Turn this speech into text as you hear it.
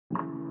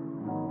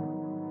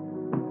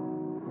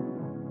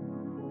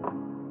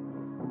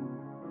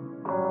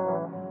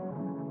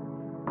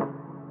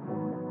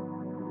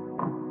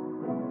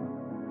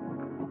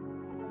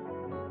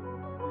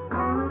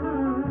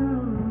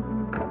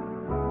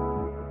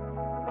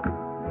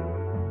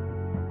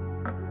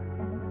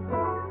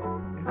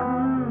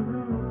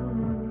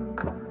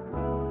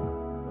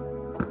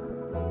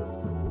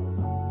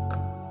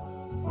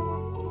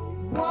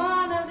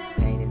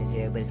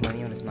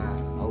it's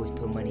mine. Always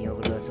put money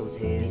over love, so it's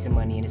his. Need some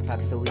money in his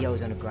pocket, so we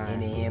always on the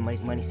grind. In the end,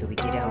 money's money, so we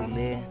get it how we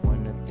live.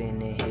 One up in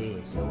the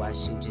head, so I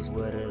shoot just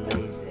where the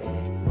laser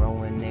at.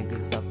 Growing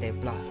niggas off that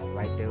block,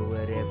 right there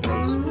where that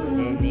place you at.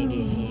 That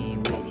nigga, he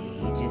ain't with it,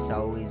 he just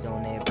always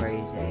on that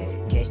praise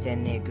at. Catch that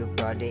nigga,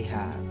 bro, they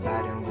high,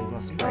 by them we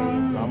gon' spray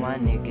his ass. All my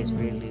niggas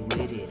really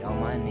with it, all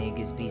my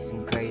niggas be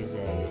some crazy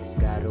ass.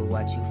 Gotta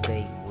watch you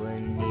fake,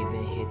 wouldn't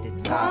even hit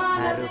the top.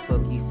 How the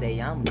fuck you say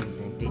I'm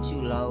losing? Bitch,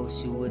 you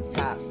lost, you a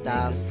top.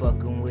 Stop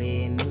fucking with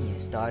me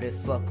and started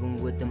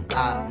fucking with them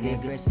op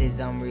niggas. Is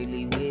I'm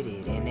really with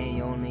it, and they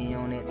only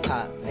on that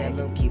top. Tell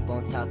them keep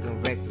on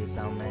talking reckless,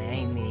 I'ma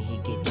aim and he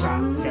get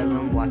dropped. Tell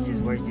him watch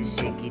his words, this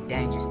shit get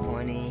dangerous.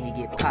 Point and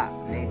he get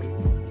popped,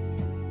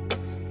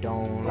 nigga.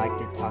 Don't like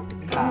to talk to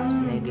cops,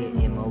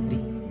 nigga. M.O.B.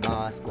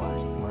 M.O.B.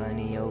 squad.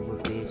 Money over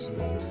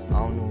bitches,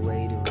 on the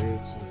way to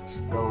riches.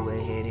 Go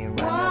ahead and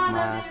run up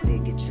my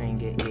figure,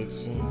 trigger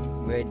itching.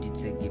 Ready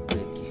to get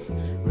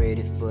brickin',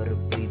 ready for the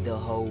bleed the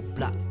whole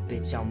block,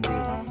 bitch, I'm with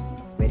it.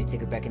 Ready to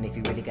take it back, and if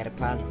you really got a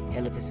problem,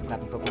 hell if it's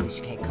clapping for police,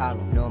 you can't call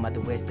them. Know I'm out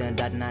the west, done,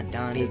 dot, not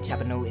done. Big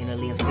chopper, no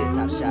Italy, I'm still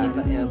top shot.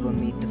 If I ever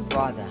meet the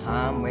father,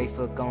 I'm ready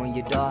for going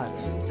your daughter.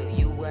 So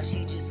you why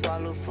she just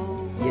swallow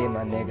food? Yeah,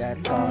 my nigga,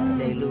 I taught her.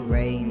 Say Lil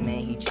Ray,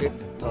 man, he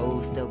trippin'.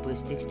 Post up with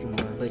sticks too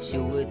much. But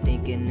you would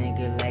think a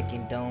nigga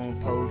lacking don't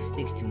post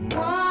sticks too much.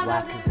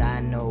 Why? Cause I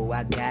know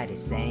I got it.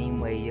 Same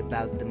way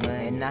about the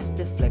money. And I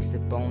still flex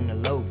up on the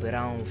low, but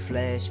I don't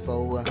flash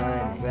for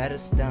 100. Rather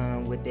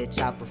stun with that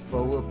chopper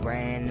for a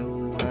brand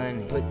new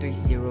 100. Put 3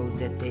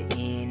 zeros at the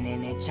end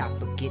and that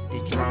chopper get the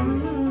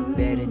drumming.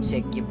 Better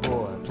check your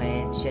board,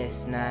 playing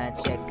chess, not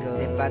checkers.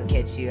 If I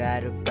catch you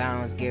out of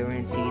bounds,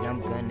 guaranteed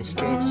I'm gonna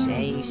stretch.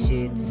 Ain't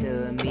shit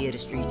to me, the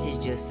streets is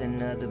just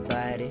another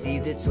body. See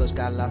the torch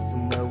got lost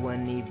somewhere,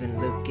 wasn't even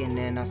looking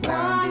and I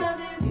found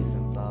it.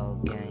 Different ball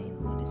game,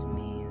 when it's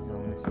millions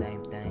on the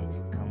same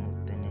thing. Come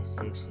up in that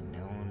section, they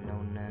don't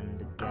know nothing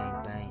but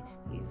gangbang.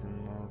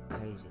 Even more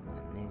crazy,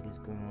 my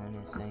niggas grew on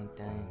that same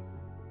thing.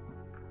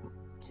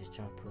 Just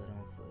tryna put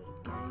on for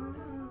the game,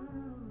 man.